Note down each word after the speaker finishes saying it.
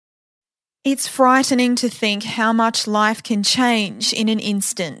It's frightening to think how much life can change in an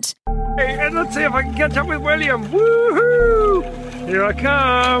instant. Hey, and let's see if I can catch up with William. Woohoo! Here I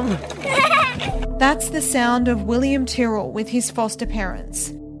come. That's the sound of William Tyrrell with his foster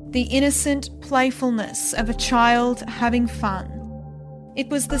parents. The innocent playfulness of a child having fun. It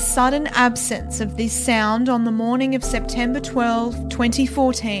was the sudden absence of this sound on the morning of September 12,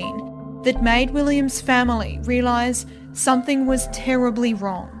 2014, that made William's family realise something was terribly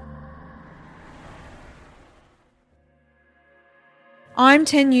wrong. I'm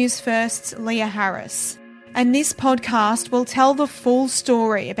 10 News First's Leah Harris, and this podcast will tell the full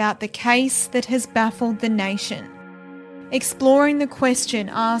story about the case that has baffled the nation, exploring the question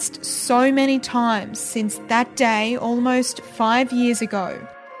asked so many times since that day almost 5 years ago.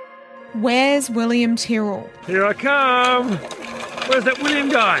 Where's William Tyrrell? Here I come. Where's that William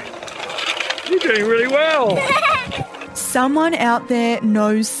guy? You're doing really well. Someone out there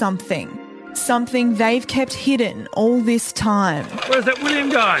knows something they've kept hidden all this time. Where's that William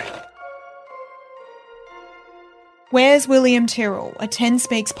guy? Where's William Tyrrell, a 10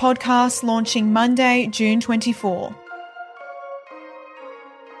 Speaks podcast launching Monday, June 24.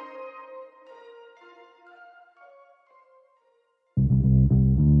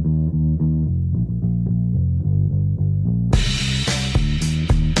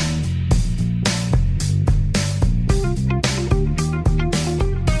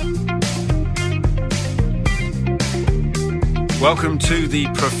 Welcome to the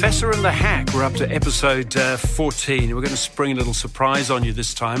Professor and the Hack. We're up to episode 14. We're going to spring a little surprise on you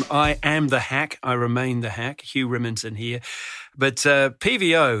this time. I am the Hack. I remain the Hack. Hugh Rimmington here. But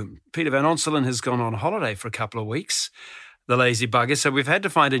PVO, Peter Van Onselen, has gone on holiday for a couple of weeks, the lazy bugger. So we've had to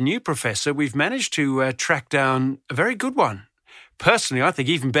find a new professor. We've managed to track down a very good one. Personally, I think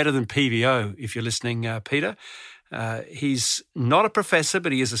even better than PVO, if you're listening, Peter. He's not a professor,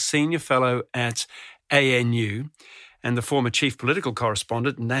 but he is a senior fellow at ANU. And the former chief political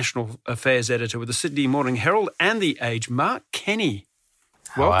correspondent and national affairs editor with the Sydney Morning Herald and The Age, Mark Kenny.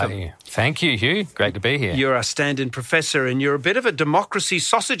 Welcome. How are you? Thank you, Hugh. Great to be here. You're our stand-in professor, and you're a bit of a democracy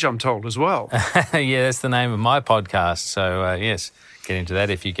sausage, I'm told, as well. Yeah, that's the name of my podcast. So, yes, get into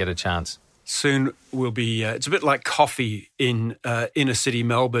that if you get a chance. Soon we'll be, it's a bit like coffee in inner city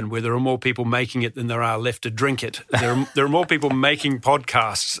Melbourne, where there are more people making it than there are left to drink it. There are more people making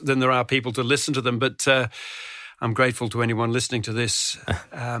podcasts than there are people to listen to them, but I'm grateful to anyone listening to this.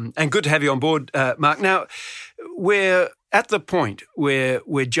 And good to have you on board, Mark. Now, we're at the point where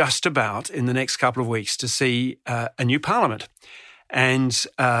we're just about, in the next couple of weeks, to see a new parliament. And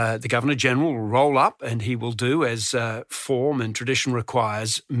the Governor-General will roll up, and he will do, as form and tradition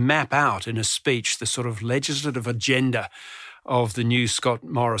requires, map out in a speech the sort of legislative agenda of the new Scott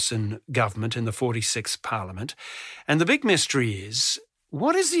Morrison government in the 46th Parliament. And the big mystery is,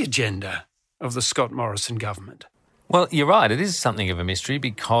 what is the agenda of the Scott Morrison government? Well, you're right. It is something of a mystery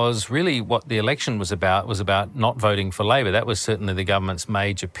because really what the election was about not voting for Labor. That was certainly the government's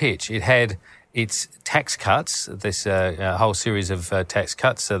major pitch. It had its tax cuts, this whole series of tax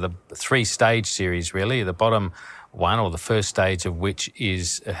cuts, the three-stage series really, the bottom one or the first stage of which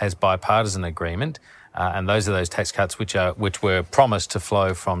has bipartisan agreement. And those are those tax cuts which were promised to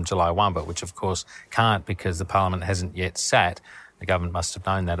flow from July 1, but which of course can't because the Parliament hasn't yet sat. The government must have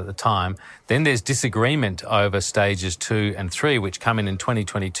known that at the time. Then there's disagreement over stages 2 and 3, which come in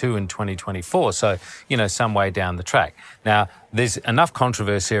 2022 and 2024. So, some way down the track. Now, there's enough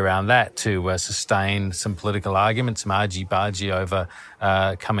controversy around that to sustain some political arguments, some argy-bargy over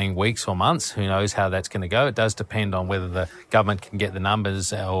coming weeks or months. Who knows how that's going to go? It does depend on whether the government can get the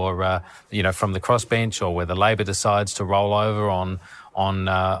numbers or, from the crossbench, or whether Labor decides to roll over on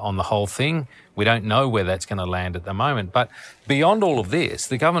the whole thing. We don't know where that's going to land at the moment. But beyond all of this,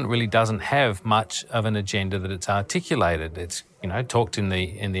 the government really doesn't have much of an agenda that it's articulated. It's, talked in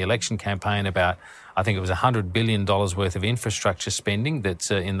the election campaign about, I think it was $100 billion worth of infrastructure spending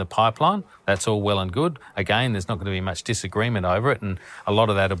that's in the pipeline. That's all well and good. Again, there's not going to be much disagreement over it, and a lot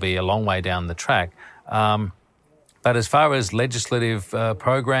of that will be a long way down the track. But as far as legislative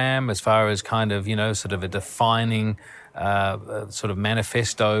program, as far as kind of, sort of a defining sort of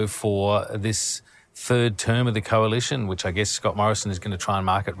manifesto for this third term of the coalition, which I guess Scott Morrison is going to try and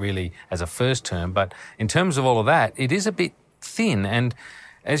market really as a first term. But in terms of all of that, it is a bit thin. And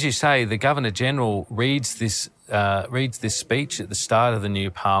as you say, the Governor-General reads this speech at the start of the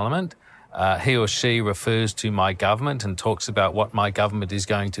new Parliament. He or she refers to my government and talks about what my government is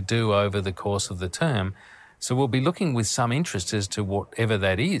going to do over the course of the term. So we'll be looking with some interest as to whatever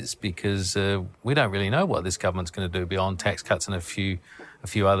that is, because we don't really know what this government's going to do beyond tax cuts and a few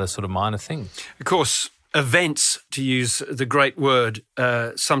other sort of minor things. Of course, events, to use the great word,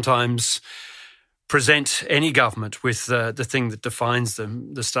 sometimes present any government with the thing that defines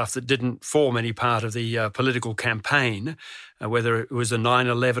them, the stuff that didn't form any part of the political campaign, whether it was a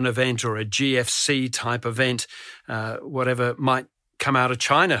 9/11 event or a GFC type event, whatever might come out of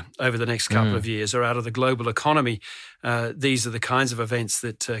China over the next couple of years or out of the global economy. These are the kinds of events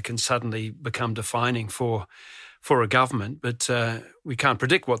that can suddenly become defining for a government, but we can't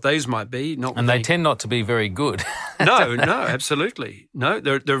predict what those might be. And they tend not to be very good. No, absolutely. No,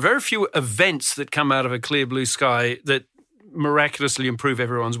 there are very few events that come out of a clear blue sky that miraculously improve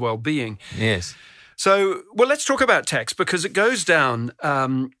everyone's well-being. Yes. So, well, let's talk about tax, because it goes down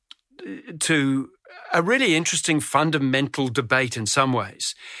to a really interesting fundamental debate in some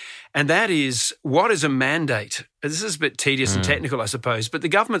ways. And that is, what is a mandate? This is a bit tedious and technical, I suppose, but the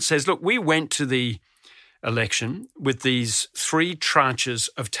government says, look, we went to the election with these 3 tranches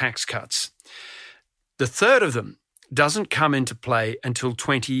of tax cuts. The third of them doesn't come into play until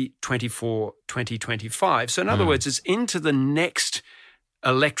 2024, 2025. So in other words, it's into the next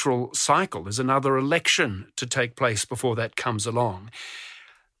electoral cycle. There's another election to take place before that comes along.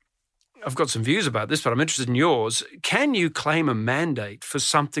 I've got some views about this, but I'm interested in yours. Can you claim a mandate for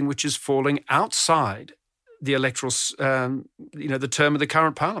something which is falling outside the electoral, the term of the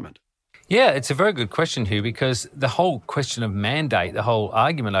current parliament? Yeah, it's a very good question, Hugh, because the whole question of mandate, the whole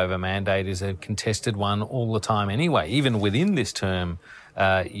argument over mandate is a contested one all the time anyway. Even within this term,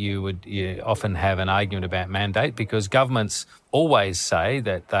 you often have an argument about mandate, because governments always say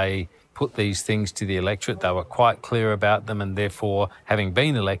that they put these things to the electorate. They were quite clear about them, and therefore, having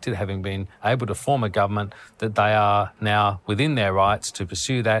been elected, having been able to form a government, that they are now within their rights to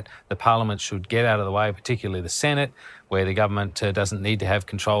pursue that. The parliament should get out of the way, particularly the Senate, where the government doesn't need to have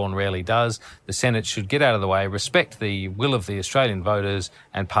control and rarely does. The Senate should get out of the way, respect the will of the Australian voters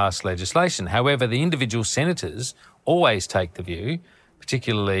and pass legislation. However, the individual senators always take the view,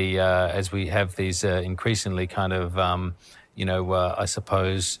 particularly as we have these increasingly kind of I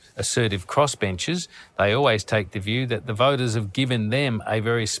suppose, assertive crossbenchers, they always take the view that the voters have given them a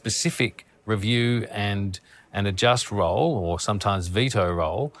very specific review and a just role, or sometimes veto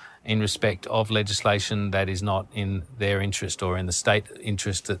role, in respect of legislation that is not in their interest or in the state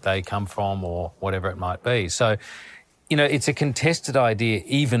interest that they come from, or whatever it might be. So, it's a contested idea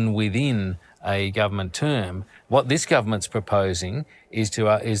even within a government term. What this government's proposing is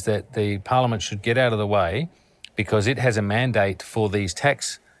that the parliament should get out of the way, because it has a mandate for these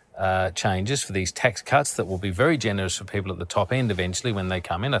tax changes, for these tax cuts that will be very generous for people at the top end eventually when they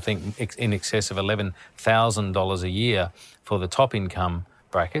come in. I think in excess of $11,000 a year for the top income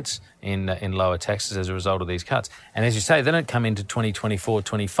brackets in lower taxes as a result of these cuts. And as you say, they don't come into 2024,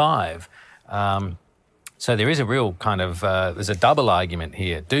 25. So there is a real kind of, there's a double argument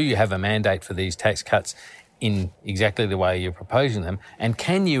here. Do you have a mandate for these tax cuts in exactly the way you're proposing them? And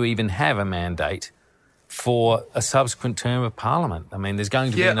can you even have a mandate for a subsequent term of parliament? I mean, there's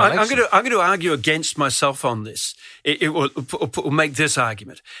going to be an election. I'm going to argue against myself on this. It will make this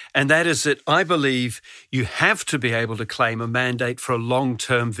argument, and that is that I believe you have to be able to claim a mandate for a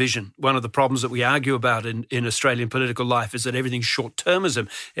long-term vision. One of the problems that we argue about in Australian political life is that everything's short-termism.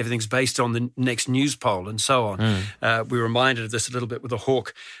 Everything's based on the next news poll and so on. We were reminded of this a little bit with the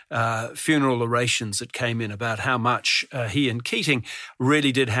Hawke funeral orations that came in about how much he and Keating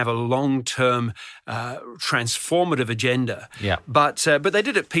really did have a long-term transformative agenda. Yeah. But they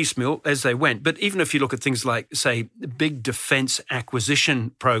did it piecemeal as they went. But even if you look at things like, say, big defence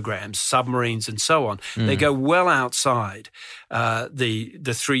acquisition programs, submarines and so on, they go well outside the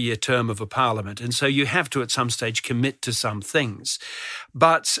 3-year term of a parliament. And so you have to at some stage commit to some things.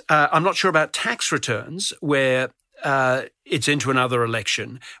 But I'm not sure about tax returns, where it's into another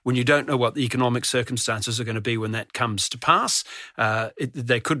election when you don't know what the economic circumstances are going to be when that comes to pass.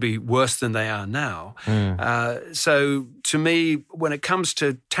 They could be worse than they are now. So to me, when it comes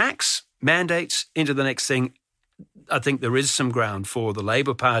to tax mandates into the next thing, I think there is some ground for the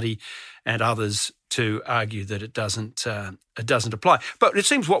Labor Party and others to argue that it doesn't apply. But it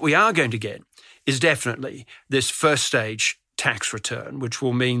seems what we are going to get is definitely this first stage tax return, which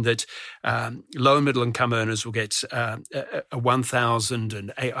will mean that low and middle income earners will get a $1,000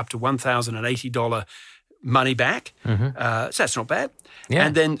 and up to $1,080 money back. So that's not bad. Yeah.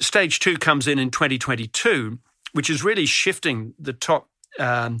 And then stage 2 comes in 2022, which is really shifting the top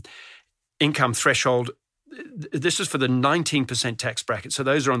income threshold. This is for the 19% tax bracket. So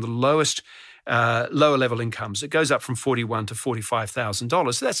those are on the lowest, lower level incomes. It goes up from $41,000 to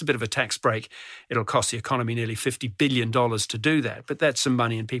 $45,000. So that's a bit of a tax break. It'll cost the economy nearly $50 billion to do that. But that's some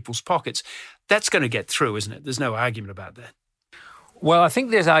money in people's pockets. That's going to get through, isn't it? There's no argument about that. Well, I think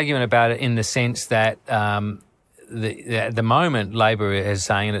there's argument about it in the sense that at the moment, Labor is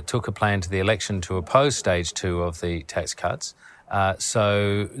saying, and it took a plan to the election to oppose stage 2 of the tax cuts.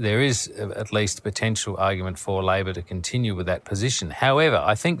 So there is at least potential argument for Labor to continue with that position. However,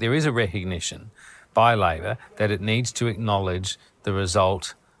 I think there is a recognition by Labor that it needs to acknowledge the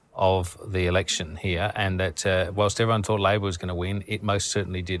result of the election here, and that whilst everyone thought Labor was going to win, it most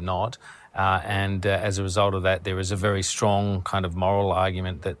certainly did not. And as a result of that, there is a very strong kind of moral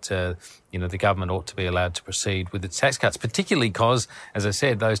argument that the government ought to be allowed to proceed with its tax cuts, particularly because, as I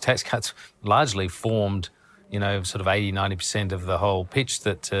said, those tax cuts largely formed sort of 80-90% of the whole pitch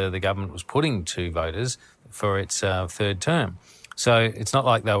that the government was putting to voters for its third term. So it's not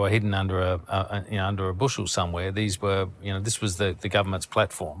like they were hidden under a bushel somewhere. These were, this was the government's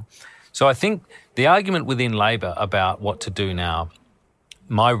platform. So I think the argument within Labor about what to do now,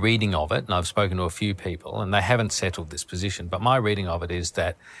 my reading of it, and I've spoken to a few people, and they haven't settled this position, but my reading of it is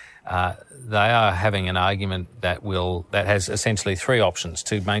that they are having an argument that has essentially 3 options: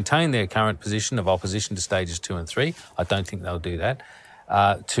 to maintain their current position of opposition to stages 2 and 3. I don't think they'll do that.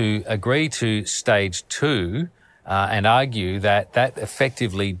 To agree to stage 2 and argue that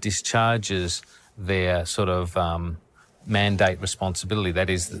effectively discharges their sort of mandate responsibility. That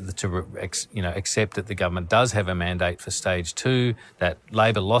is to accept that the government does have a mandate for stage 2, that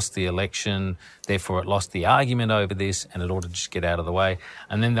Labor lost the election, therefore it lost the argument over this, and it ought to just get out of the way.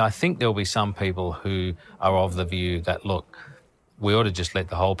 And then I think there'll be some people who are of the view that, look, we ought to just let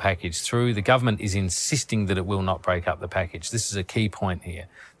the whole package through. The government is insisting that it will not break up the package. This is a key point here.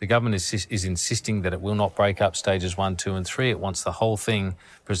 The government is insisting that it will not break up stages 1, 2 and 3. It wants the whole thing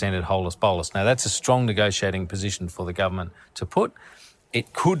presented holus bolus. Now, that's a strong negotiating position for the government to put.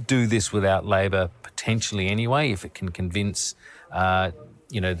 It could do this without Labor potentially anyway, if it can convince,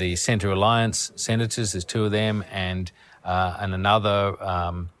 the Centre Alliance senators, there's 2 of them, and another,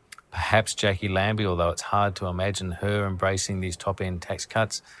 perhaps Jackie Lambie, although it's hard to imagine her embracing these top-end tax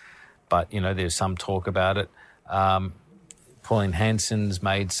cuts. But, there's some talk about it. Pauline Hanson's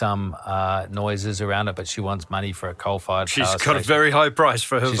made some noises around it, but she wants money for a coal-fired power station. She's got a very high price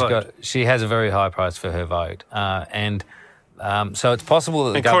for her vote. She has a very high price for her vote. So it's possible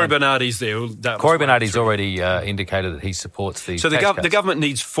that the government... Corey Bernardi's there. Corey Bernardi's already indicated that he supports these tax cuts. The government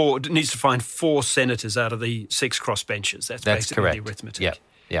needs to find 4 senators out of the 6 crossbenchers. That's basically correct. The arithmetic.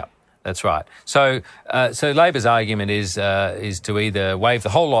 Yeah. That's right. So Labor's argument is to either wave the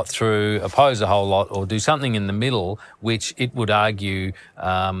whole lot through, oppose the whole lot, or do something in the middle, which it would argue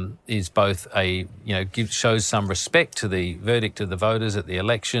is both shows some respect to the verdict of the voters at the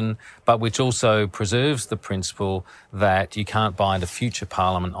election, but which also preserves the principle that you can't bind a future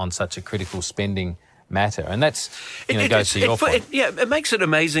parliament on such a critical spending matter. And that's, goes to your point. It makes it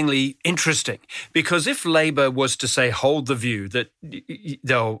amazingly interesting, because if Labor was to say, hold the view that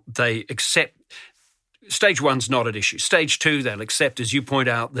they accept stage 1's not at issue. Stage 2, they'll accept, as you point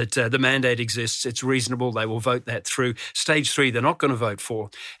out, that the mandate exists, it's reasonable, they will vote that through. Stage 3, they're not going to vote for.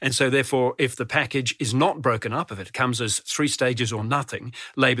 And so therefore, if the package is not broken up, if it comes as 3 stages or nothing,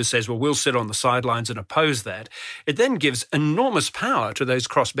 Labor says, well, we'll sit on the sidelines and oppose that. It then gives enormous power to those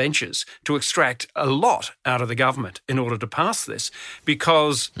crossbenchers to extract a lot out of the government in order to pass this,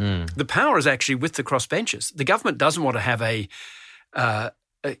 because the power is actually with the crossbenchers. The government doesn't want to have a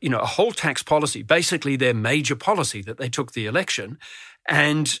whole tax policy, basically their major policy that they took the election,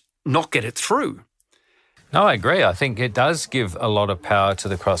 and not get it through. No, I agree. I think it does give a lot of power to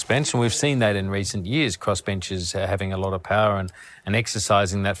the crossbench, and we've seen that in recent years, crossbenchers having a lot of power and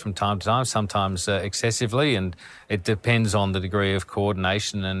exercising that from time to time, sometimes excessively, and it depends on the degree of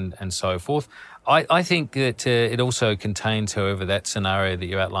coordination and so forth. I think that it also contains, however, that scenario that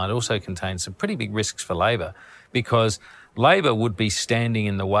you outlined also contains some pretty big risks for Labor, because Labor would be standing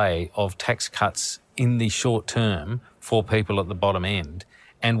in the way of tax cuts in the short term for people at the bottom end.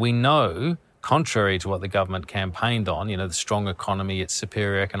 And we know, contrary to what the government campaigned on, the strong economy, its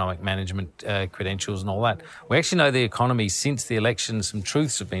superior economic management credentials and all that, we actually know the economy, since the election, some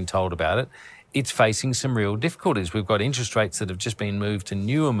truths have been told about it, it's facing some real difficulties. We've got interest rates that have just been moved to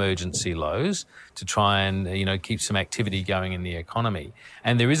new emergency lows to try and, keep some activity going in the economy.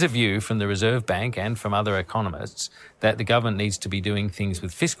 And there is a view from the Reserve Bank and from other economists that the government needs to be doing things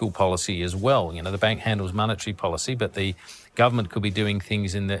with fiscal policy as well. The bank handles monetary policy, but the government could be doing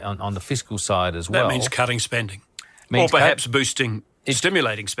things on the fiscal side as well. That means cutting spending. Or perhaps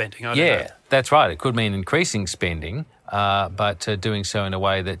stimulating spending. I don't know. That's right. It could mean increasing spending, but doing so in a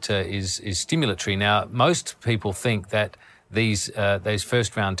way that is stimulatory. Now, most people think that these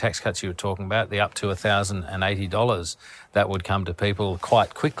first round tax cuts you were talking about, the up to $1,080 that would come to people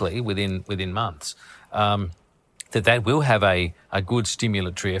quite quickly within months. that will have a good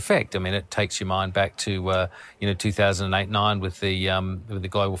stimulatory effect. I mean, it takes your mind back to 2008-9 with the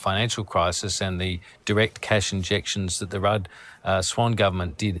global financial crisis and the direct cash injections that the Rudd Swan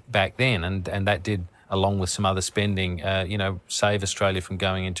government did back then, and that did, along with some other spending, save Australia from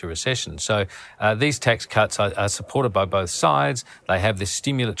going into recession. So these tax cuts are supported by both sides. They have this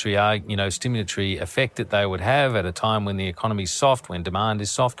stimulatory effect that they would have at a time when the economy's soft, when demand is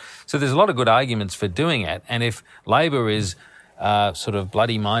soft. So there's a lot of good arguments for doing it. And if Labor is sort of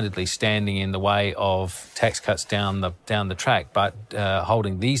bloody-mindedly standing in the way of tax cuts down the track, but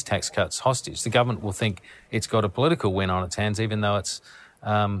holding these tax cuts hostage, the government will think it's got a political win on its hands, even though it's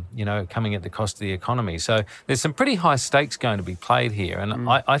coming at the cost of the economy. So there's some pretty high stakes going to be played here. And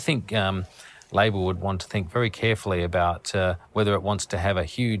I think Labor would want to think very carefully about whether it wants to have a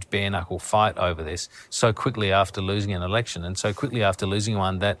huge bare-knuckle fight over this so quickly after losing an election, and so quickly after losing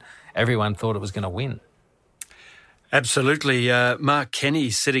one that everyone thought it was going to win. Absolutely. Mark Kenny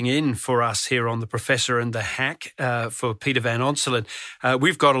sitting in for us here on The Professor and the Hack for Peter Van Onselen.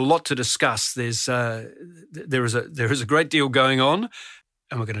 We've got a lot to discuss. There is a great deal going on,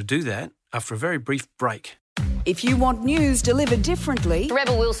 and we're going to do that after a very brief break. If you want news delivered differently...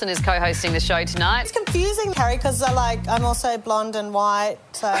 Rebel Wilson is co-hosting the show tonight. It's confusing, Carrie, because I'm also blonde and white,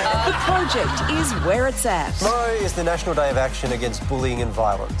 so... The project is where it's at. Tomorrow is the National Day of Action against bullying and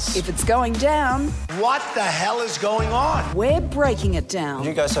violence. If it's going down... What the hell is going on? We're breaking it down. Would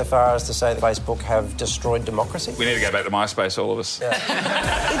you go so far as to say that Facebook have destroyed democracy? We need to go back to MySpace, all of us. Yeah.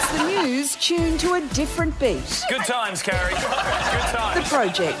 It's the news tuned to a different beat. Good times, Carrie. Good times. The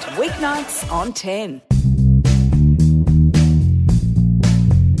project, weeknights on 10.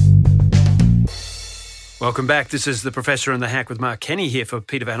 Welcome back. This is The Professor and the Hack with Mark Kenny here for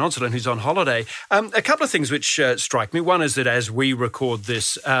Peter Van Onselen, who's on holiday. A couple of things which strike me. One is that as we record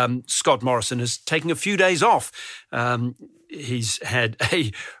this, Scott Morrison is taking a few days off. He's had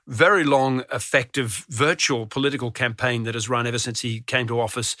a very long, effective virtual political campaign that has run ever since he came to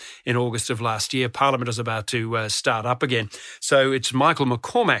office in August of last year. Parliament is about to start up again. So it's Michael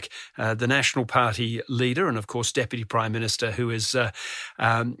McCormack, the National Party leader and, of course, Deputy Prime Minister, who is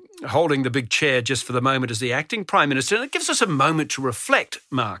holding the big chair just for the moment as the acting Prime Minister. And it gives us a moment to reflect,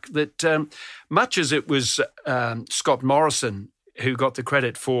 Mark, that much as it was Scott Morrison who got the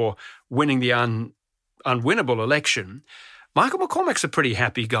credit for winning the unwinnable election, Michael McCormack's a pretty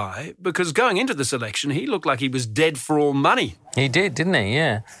happy guy because going into this election, he looked like he was dead for all money. He did, didn't he?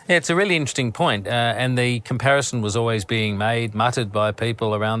 Yeah, it's a really interesting point. And the comparison was always being muttered by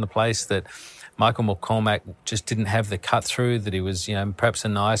people around the place that Michael McCormack just didn't have the cut through, that he was, perhaps a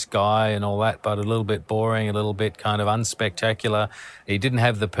nice guy and all that, but a little bit boring, a little bit kind of unspectacular. He didn't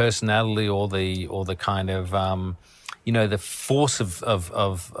have the personality or the kind of... the force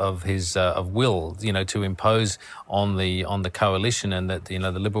of his will, to impose on the coalition, and that the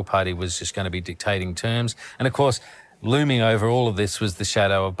Liberal Party was just going to be dictating terms. And of course, looming over all of this was the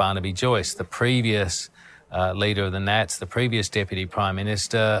shadow of Barnaby Joyce, the previous leader of the Nats, the previous Deputy Prime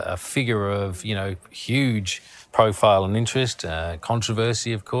Minister, a figure of huge profile and interest,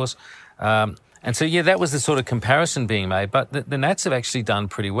 controversy, of course. And so, that was the sort of comparison being made. But the Nats have actually done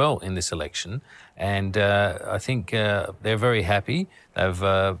pretty well in this election. And I think they're very happy. They've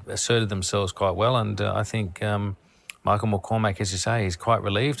asserted themselves quite well. And I think Michael McCormack, as you say, is quite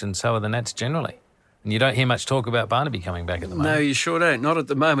relieved, and so are the Nats generally. And you don't hear much talk about Barnaby coming back at the moment. No, you sure don't. Not at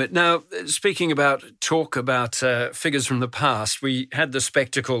the moment. Now, speaking about talk about figures from the past, we had the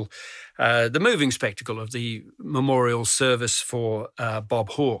spectacle, the moving spectacle of the memorial service for Bob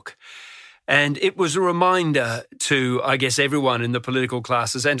Hawke. And it was a reminder to, I guess, everyone in the political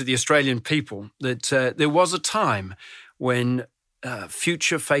classes and to the Australian people that there was a time when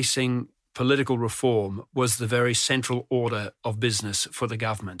future-facing political reform was the very central order of business for the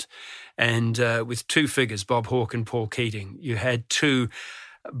government. And with two figures, Bob Hawke and Paul Keating, you had two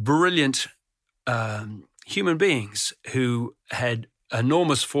brilliant human beings who had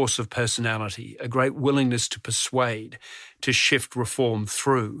enormous force of personality, a great willingness to persuade, to shift reform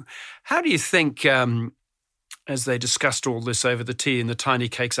through. How do you think, as they discussed all this over the tea and the tiny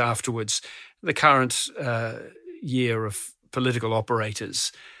cakes afterwards, the current year of political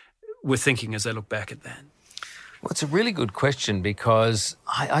operators were thinking as they look back at that? Well, it's a really good question because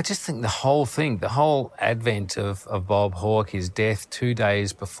I just think the whole advent of Bob Hawke, his death 2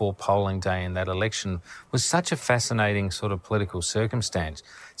 days before polling day in that election, was such a fascinating sort of political circumstance,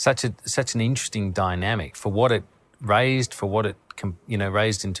 such an interesting dynamic for what it raised, for what it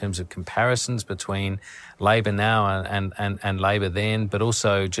raised in terms of comparisons between Labor now and Labor then, but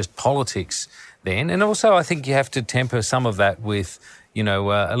also just politics then. And also I think you have to temper some of that with,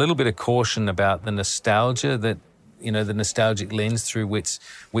 a little bit of caution about the nostalgia that the nostalgic lens through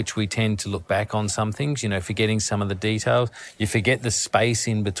which we tend to look back on some things, forgetting some of the details. You forget the space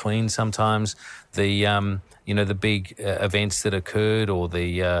in between sometimes, the big events that occurred or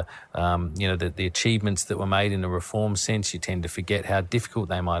the achievements that were made in a reform sense. You tend to forget how difficult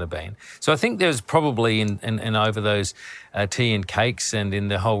they might have been. So I think there's probably in over those tea and cakes and in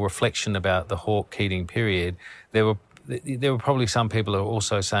the whole reflection about the Hawke-Keating period, there were probably some people who are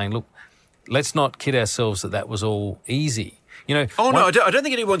also saying, look, let's not kid ourselves that was all easy. I don't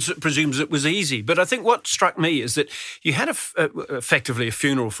think anyone presumes it was easy. But I think what struck me is that you had effectively a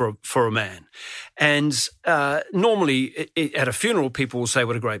funeral for a man. And normally at a funeral, people will say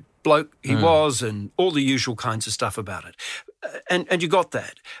what a great bloke he was and all the usual kinds of stuff about it. And you got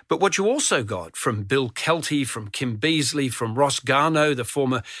that. But what you also got from Bill Kelty, from Kim Beazley, from Ross Garnaut, the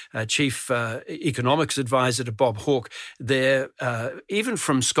former chief economics advisor to Bob Hawke, there, even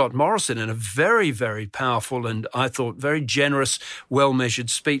from Scott Morrison in a very, very powerful and I thought very generous, well-measured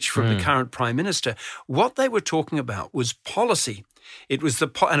speech from the current Prime Minister, what they were talking about was policy. It was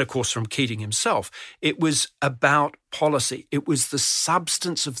and of course from Keating himself, it was about policy. It was the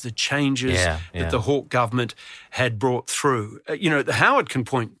substance of the changes that the Hawke government had brought through. Howard can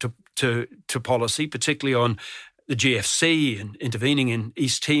point to policy, particularly on the GFC and intervening in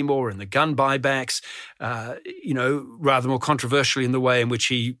East Timor and the gun buybacks, rather more controversially in the way in which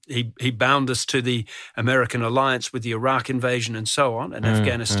he bound us to the American alliance with the Iraq invasion and so on, and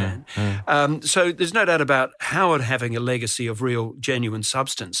Afghanistan. So there's no doubt about Howard having a legacy of real, genuine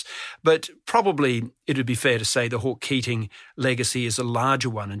substance. But probably it would be fair to say the Hawke-Keating legacy is a larger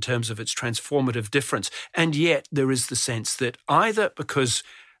one in terms of its transformative difference. And yet there is the sense that either because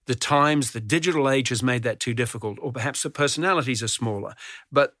the times, the digital age has made that too difficult, or perhaps the personalities are smaller,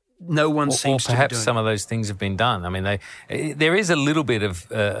 but no one seems to be doing it. Or perhaps some of those things have been done. I mean, there is a little bit of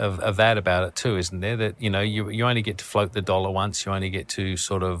that about it too, isn't there? That, you only get to float the dollar once, you only get to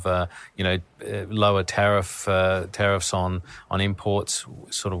sort of, lower tariffs on imports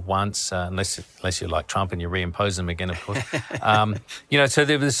sort of once, unless you're like Trump and you reimpose them again, of course. So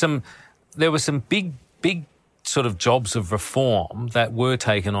there were some big sort of jobs of reform that were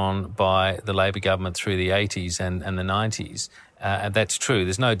taken on by the Labor government through the 80s and the 90s. And that's true.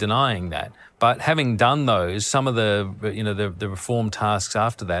 There's no denying that. But having done those, some of the reform tasks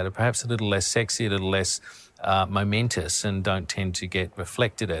after that are perhaps a little less sexy, a little less momentous, and don't tend to get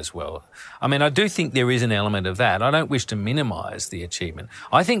reflected as well. I mean, I do think there is an element of that. I don't wish to minimise the achievement.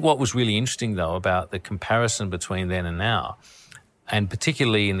 I think what was really interesting, though, about the comparison between then and now, and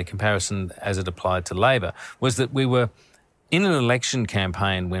particularly in the comparison as it applied to Labor, was that we were in an election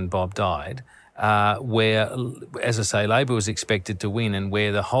campaign when Bob died, where, as I say, Labor was expected to win, and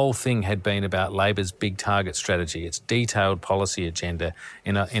where the whole thing had been about Labor's big target strategy, its detailed policy agenda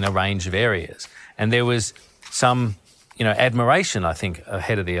in a range of areas. And there was some admiration, I think,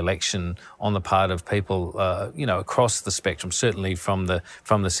 ahead of the election on the part of people, across the spectrum, certainly from the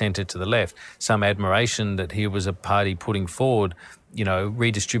centre to the left, some admiration that here was a party putting forward,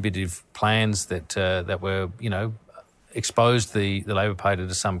 redistributive plans that were, exposed the Labor Party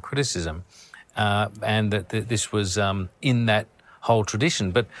to some criticism, and that this was in that whole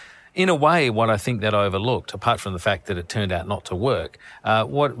tradition. But in a way, what I think that overlooked, apart from the fact that it turned out not to work,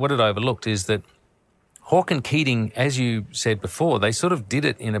 what it overlooked is that Hawke and Keating, as you said before, they sort of did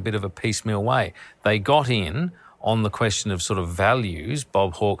it in a bit of a piecemeal way. They got in on the question of sort of values.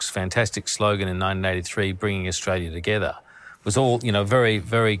 Bob Hawke's fantastic slogan in 1983, bringing Australia together, was all, very,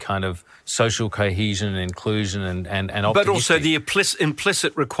 very kind of social cohesion and inclusion and optimistic. But also the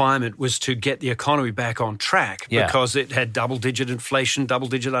implicit requirement was to get the economy back on track because it had double-digit inflation,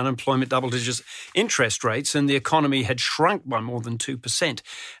 double-digit unemployment, double-digit interest rates, and the economy had shrunk by more than 2%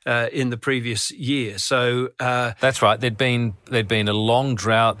 in the previous year. So that's right. There'd been a long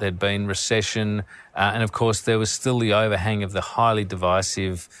drought, there'd been recession, and of course there was still the overhang of the highly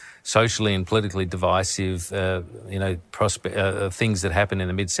divisive, socially and politically divisive, things that happened in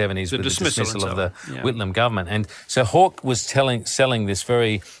the mid-70s with the dismissal of the Whitlam government. And so Hawke was selling this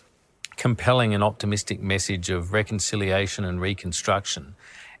very compelling and optimistic message of reconciliation and reconstruction.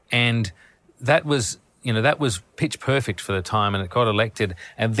 And that was pitch perfect for the time, and it got elected.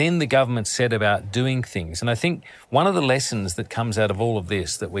 And then the government set about doing things. And I think one of the lessons that comes out of all of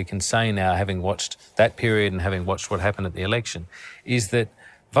this that we can say now, having watched that period and having watched what happened at the election, is that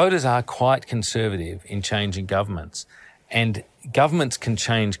voters are quite conservative in changing governments, and governments can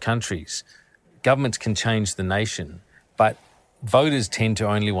change countries, governments can change the nation, but voters tend to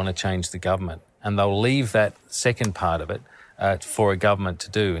only want to change the government, and they'll leave that second part of it for a government to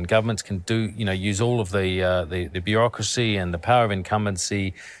do, and governments can use all of the bureaucracy and the power of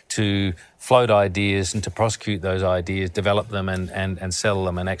incumbency to float ideas and to prosecute those ideas, develop them and sell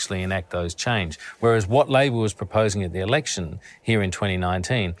them and actually enact those change. Whereas what Labor was proposing at the election here in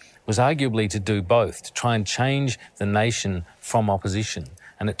 2019 was arguably to do both, to try and change the nation from opposition.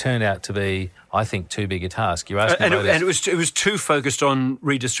 And it turned out to be, I think, too big a task. You're asking and it was too focused on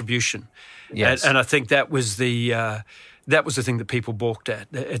redistribution. Yes. And I think that was the thing that people balked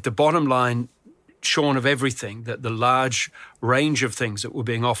at. At the bottom line, shorn of everything, that the large range of things that were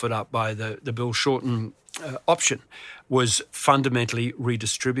being offered up by the Bill Shorten option was fundamentally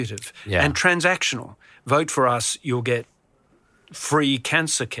redistributive and transactional. Vote for us, you'll get free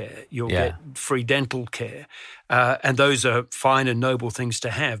cancer care, you'll get free dental care. And those are fine and noble things to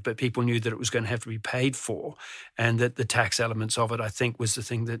have, but people knew that it was going to have to be paid for, and that the tax elements of it, I think, was the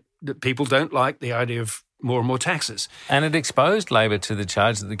thing that people don't like, the idea of more and more taxes. And it exposed Labor to the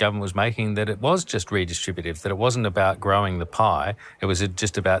charge that the government was making, that it was just redistributive, that it wasn't about growing the pie, it was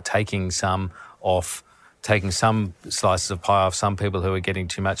just about taking some slices of pie off some people who are getting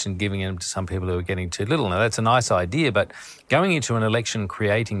too much and giving them to some people who are getting too little. Now, that's a nice idea, but going into an election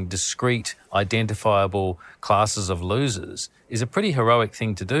creating discrete, identifiable classes of losers is a pretty heroic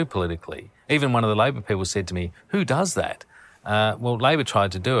thing to do politically. Even one of the Labor people said to me, who does that? Well, Labor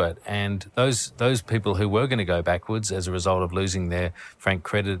tried to do it, and those people who were going to go backwards as a result of losing their frank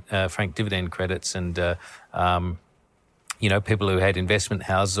dividend credits and people who had investment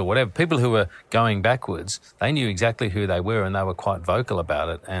houses or whatever, people who were going backwards, they knew exactly who they were and they were quite vocal about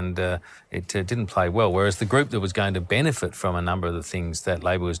it, and it didn't play well. Whereas the group that was going to benefit from a number of the things that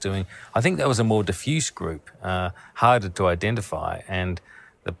Labor was doing, I think that was a more diffuse group, harder to identify, and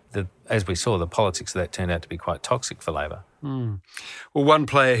as we saw, the politics of that turned out to be quite toxic for Labor. Well, one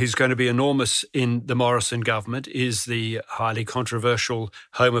player who's going to be enormous in the Morrison government is the highly controversial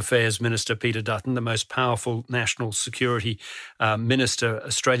Home Affairs Minister, Peter Dutton, the most powerful national security minister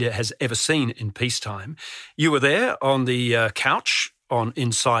Australia has ever seen in peacetime. You were there on the couch on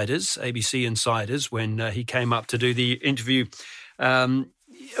Insiders, ABC Insiders, when he came up to do the interview. And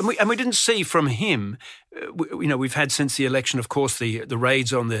we didn't see from him, we've had since the election, of course, the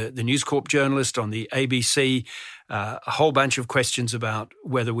raids on the News Corp journalist, on the ABC, a whole bunch of questions about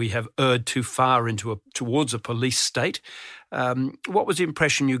whether we have erred too far towards a police state. What was the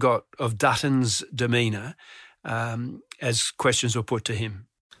impression you got of Dutton's demeanour as questions were put to him?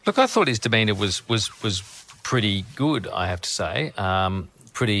 Look, I thought his demeanour was pretty good, I have to say,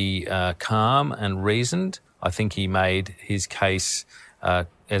 pretty calm and reasoned. I think he made his case,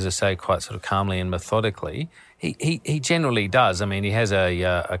 as I say, quite sort of calmly and methodically. He generally does. I mean, he has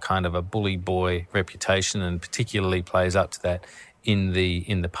a kind of a bully boy reputation, and particularly plays up to that in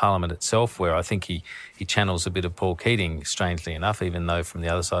the Parliament itself, where I think he channels a bit of Paul Keating, strangely enough, even though from the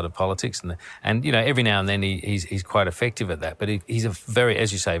other side of politics. And every now and then he's quite effective at that. But he's a very,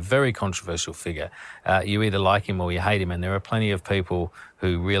 as you say, very controversial figure. You either like him or you hate him, and there are plenty of people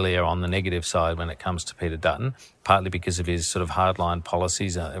who really are on the negative side when it comes to Peter Dutton, partly because of his sort of hardline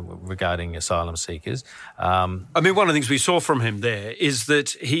policies regarding asylum seekers. I mean, one of the things we saw from him there is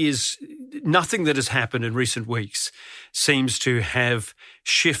that nothing that has happened in recent weeks seems to have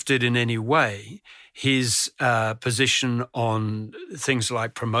shifted in any way his position on things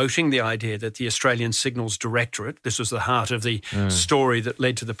like promoting the idea that the Australian Signals Directorate, this was the heart of the story that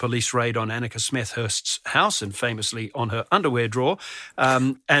led to the police raid on Annika Smethurst's house and famously on her underwear drawer,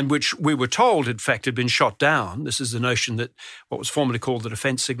 and which we were told, in fact, had been shot down. This is the notion that what was formerly called the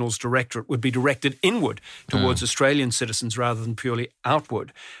Defence Signals Directorate would be directed inward towards Australian citizens rather than purely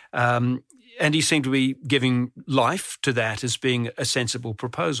outward. And he seemed to be giving life to that as being a sensible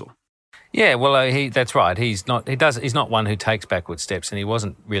proposal. Yeah, well, that's right. He's not one who takes backward steps, and he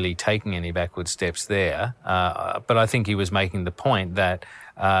wasn't really taking any backward steps there. But I think he was making the point that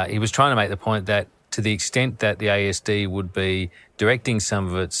he was trying to make the point that to the extent that the ASD would be directing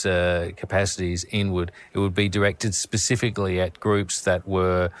some of its capacities inward, it would be directed specifically at groups that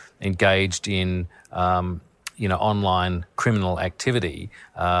were engaged in online criminal activity,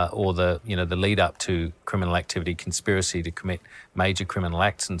 or the lead up to criminal activity, conspiracy to commit major criminal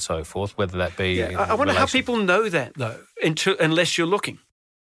acts and so forth, whether that be... I wonder how people know that, though, unless you're looking.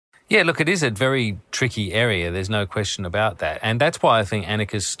 Yeah, look, it is a very tricky area. There's no question about that. And that's why I think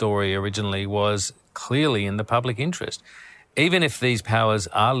Annika's story originally was clearly in the public interest. Even if these powers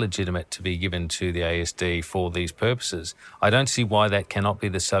are legitimate to be given to the ASD for these purposes, I don't see why that cannot be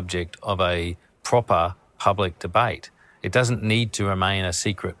the subject of a proper public debate. It doesn't need to remain a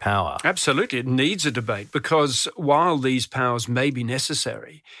secret power. Absolutely. It needs a debate because while these powers may be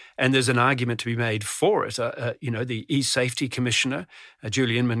necessary, and there's an argument to be made for it, the E-Safety Commissioner,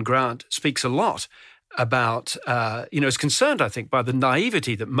 Julie Inman-Grant, speaks a lot about, is concerned, I think, by the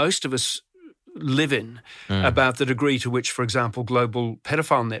naivety that most of us live in about the degree to which, for example, global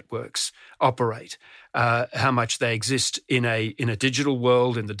pedophile networks operate, how much they exist in a digital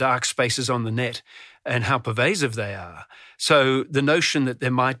world, in the dark spaces on the net, and how pervasive they are. So the notion that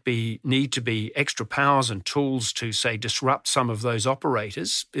there might need to be extra powers and tools to, say, disrupt some of those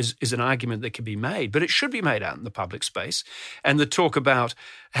operators is an argument that can be made, but it should be made out in the public space. And the talk about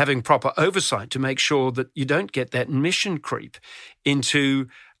having proper oversight to make sure that you don't get that mission creep into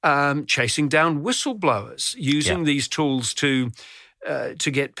chasing down whistleblowers, using these tools to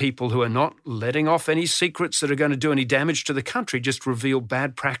get people who are not letting off any secrets that are going to do any damage to the country, just reveal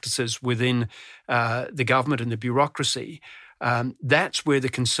bad practices within the government and the bureaucracy. That's where the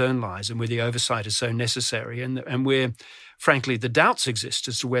concern lies and where the oversight is so necessary and where, frankly, the doubts exist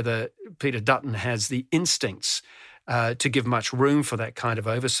as to whether Peter Dutton has the instincts to give much room for that kind of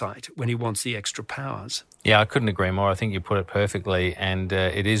oversight when he wants the extra powers. Yeah, I couldn't agree more. I think you put it perfectly, and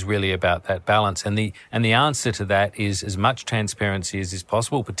it is really about that balance. And the answer to that is as much transparency as is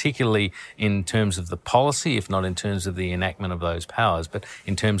possible, particularly in terms of the policy, if not in terms of the enactment of those powers, but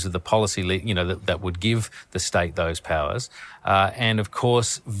in terms of the policy, that would give the state those powers. And of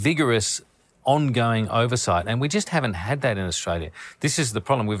course, vigorous ongoing oversight. And we just haven't had that in Australia. This is the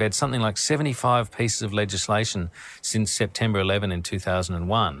problem. We've had something like 75 pieces of legislation since September 11 in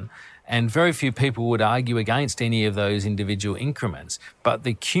 2001. And very few people would argue against any of those individual increments. But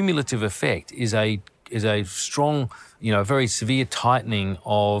the cumulative effect is a strong, very severe tightening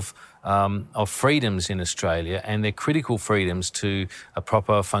of freedoms in Australia, and they're critical freedoms to a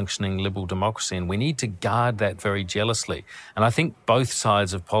proper functioning liberal democracy, and we need to guard that very jealously. And I think both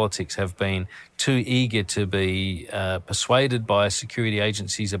sides of politics have been too eager to be persuaded by security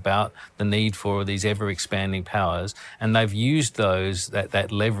agencies about the need for these ever-expanding powers, and they've used that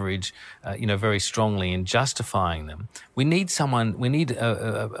leverage, very strongly in justifying them. We need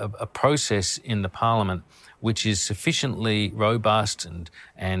a process in the Parliament which is sufficiently robust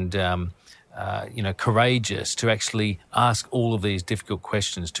and courageous to actually ask all of these difficult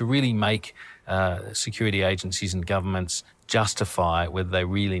questions, to really make security agencies and governments justify whether they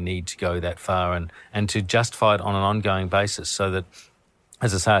really need to go that far and to justify it on an ongoing basis so that,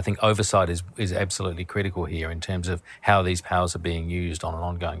 as I say, I think oversight is absolutely critical here in terms of how these powers are being used on an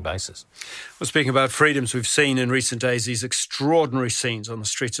ongoing basis. Well, speaking about freedoms, we've seen in recent days these extraordinary scenes on the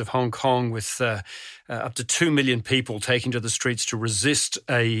streets of Hong Kong with up to 2 million people taking to the streets to resist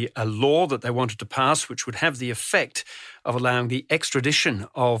a law that they wanted to pass, which would have the effect of allowing the extradition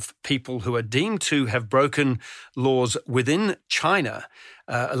of people who are deemed to have broken laws within China,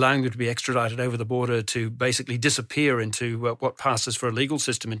 allowing them to be extradited over the border to basically disappear into what passes for a legal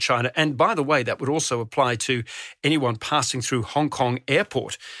system in China. And by the way, that would also apply to anyone passing through Hong Kong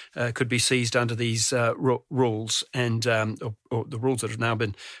airport, could be seized under these rules and or the rules that have now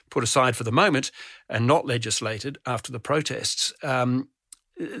been put aside for the moment and not legislated after the protests.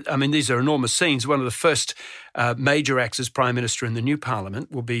 These are enormous scenes. One of the first major acts as Prime Minister in the new Parliament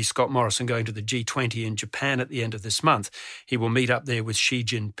will be Scott Morrison going to the G20 in Japan at the end of this month. He will meet up there with Xi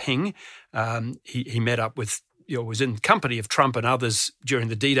Jinping. He met up with, was in company of Trump and others during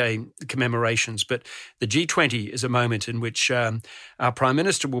the D-Day commemorations. But the G20 is a moment in which our Prime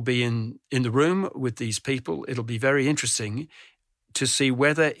Minister will be in the room with these people. It'll be very interesting to see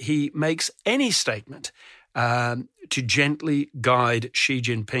whether he makes any statement to gently guide Xi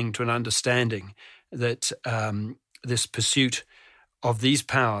Jinping to an understanding that this pursuit of these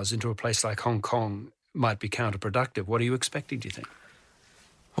powers into a place like Hong Kong might be counterproductive. What are you expecting, do you think?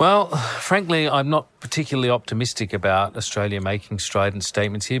 Well, frankly, I'm not particularly optimistic about Australia making strident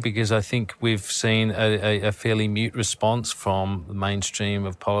statements here because I think we've seen a fairly mute response from the mainstream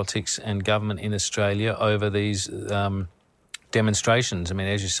of politics and government in Australia over these demonstrations. I mean,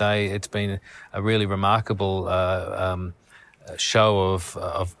 as you say, it's been a really remarkable show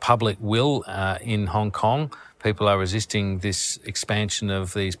of public will in Hong Kong. People are resisting this expansion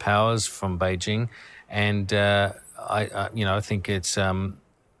of these powers from Beijing, and I think it's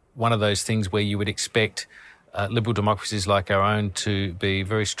one of those things where you would expect liberal democracies like our own to be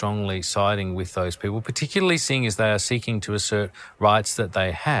very strongly siding with those people, particularly seeing as they are seeking to assert rights that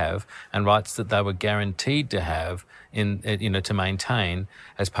they have and rights that they were guaranteed to have to maintain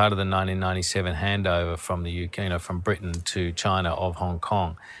as part of the 1997 handover from the UK, from Britain to China of Hong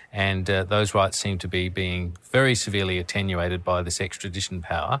Kong. And those rights seem to be being very severely attenuated by this extradition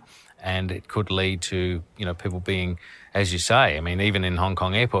power. And it could lead to, people being, as you say, even in Hong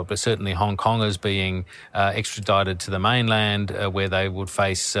Kong airport, but certainly Hong Kongers being extradited to the mainland where they would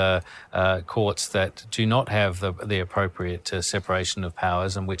face courts that do not have the appropriate separation of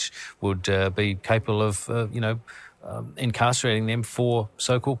powers and which would be capable of, incarcerating them for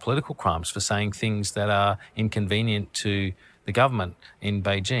so-called political crimes, for saying things that are inconvenient to the government in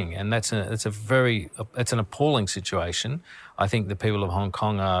Beijing. And that's an appalling situation. I think the people of Hong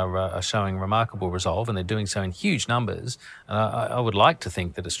Kong are showing remarkable resolve, and they're doing so in huge numbers. I would like to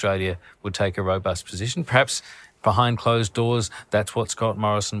think that Australia would take a robust position. Perhaps behind closed doors, that's what Scott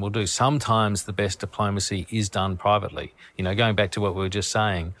Morrison will do. Sometimes the best diplomacy is done privately. Going back to what we were just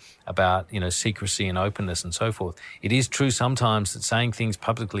saying about, secrecy and openness and so forth, it is true sometimes that saying things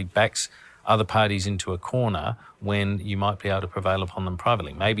publicly backs other parties into a corner when you might be able to prevail upon them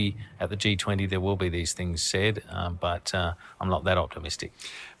privately. Maybe at the G20 there will be these things said, but I'm not that optimistic.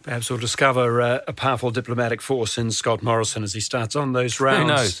 Perhaps we'll discover a powerful diplomatic force in Scott Morrison as he starts on those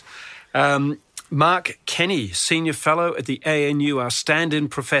rounds. Who knows? Mark Kenny, Senior Fellow at the ANU, our stand-in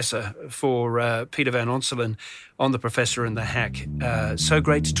professor for Peter Van Onselen on The Professor and the Hack. So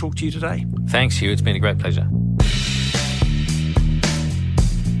great to talk to you today. Thanks, Hugh. It's been a great pleasure.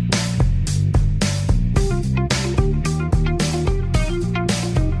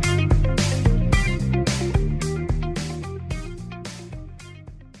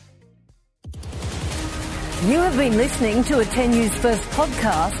 You have been listening to a 10 News First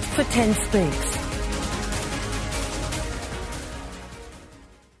podcast for 10 Speaks.